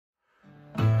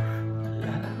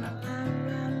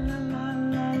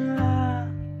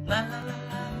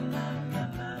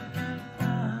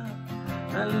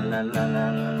la la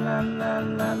la la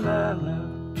la la la.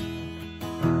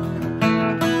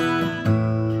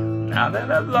 Now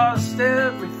that I've lost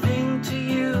everything to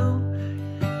you,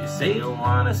 you say you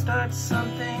wanna start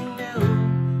something new,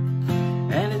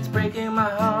 and it's breaking my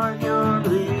heart you're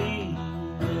leaving.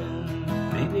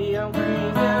 Maybe I'm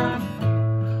grieving,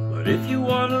 but if you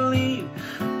wanna leave,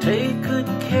 take good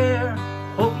care.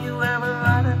 Hope you have a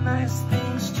lot of nice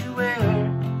things to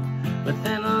wear, but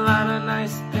then a lot of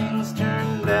nice things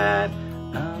turn bad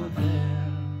out there.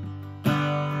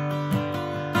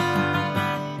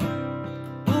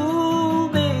 Ooh,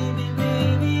 baby,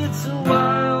 baby, it's a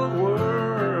wild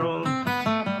world,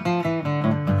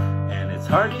 and it's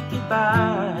hard to get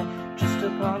by just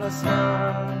upon a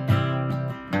smile.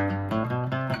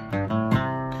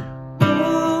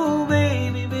 Ooh,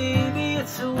 baby, baby,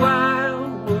 it's a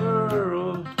wild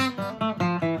world,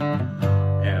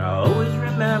 and I'll always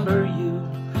remember you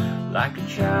like a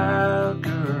child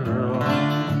girl.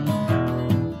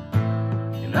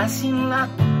 And I seen a lot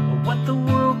of what the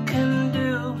world can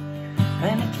do,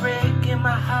 and it's breaking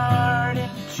my heart in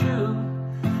two,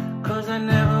 'cause I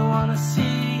never wanna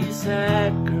see you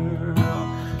sad, girl.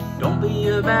 Don't be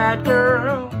a bad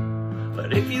girl,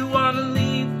 but if you wanna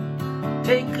leave,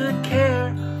 take good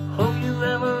care. Hope you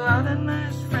have a lot of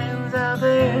nice friends out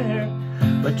there,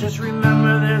 but just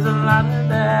remember there's a lot of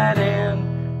that and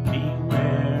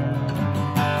beware.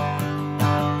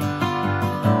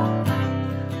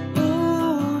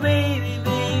 Ooh, baby,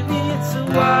 baby, it's a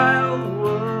wild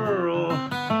world,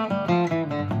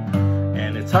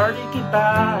 and it's hard to get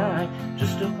by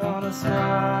just upon a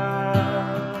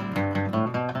smile.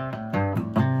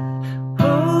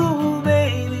 Oh,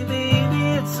 baby, baby,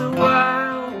 it's a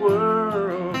wild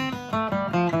world,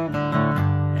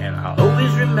 and I'll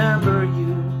always remember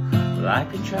you like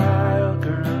a child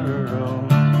girl.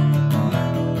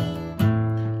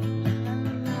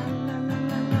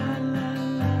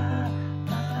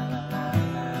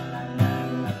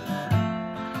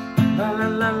 La la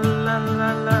la la la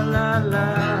la la la.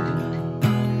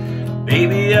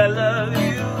 Baby, I love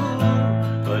you,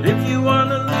 but if you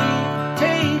wanna leave,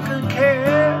 take good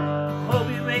care. Hope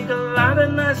you make a lot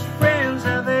of nice friends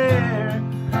out there,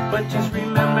 but just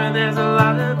remember there's a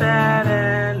lot of bad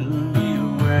and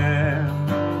beware.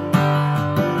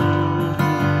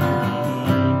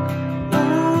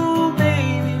 Ooh,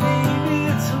 baby, baby,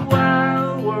 it's a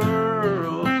wild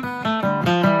world,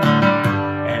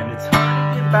 and it's hard to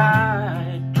get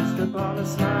by just upon a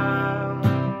smile.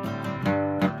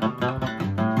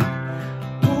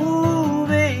 Ooh,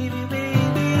 baby,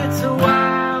 baby, it's a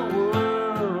wild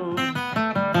world,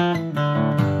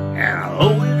 and I'll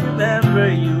always remember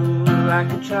you like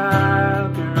a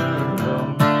child girl.